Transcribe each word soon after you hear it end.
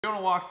We're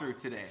doing a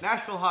walkthrough today.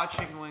 Nashville hot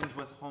chicken wings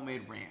with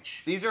homemade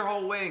ranch. These are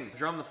whole wings.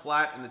 Drum the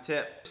flat and the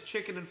tip. It's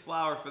chicken and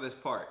flour for this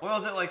part.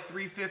 Oil's at like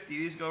 350.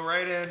 These go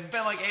right in.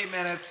 Spend like 8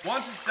 minutes.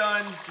 Once it's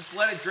done, just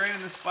let it drain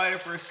in the spider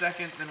for a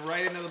second, then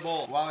right into the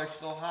bowl. While they're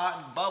still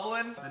hot and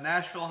bubbling, the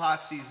Nashville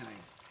hot seasoning.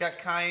 It's got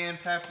cayenne,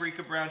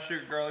 paprika, brown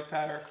sugar, garlic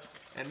powder,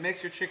 and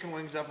mix your chicken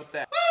wings up with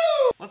that.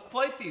 Woo! Let's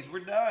plate these. We're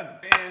done.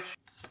 Ranch.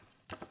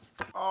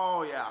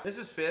 Oh yeah. This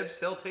is Fibs.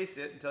 He'll taste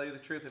it and tell you the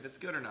truth if it's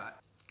good or not.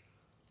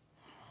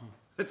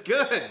 It's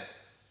good.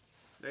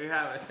 There you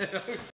have it.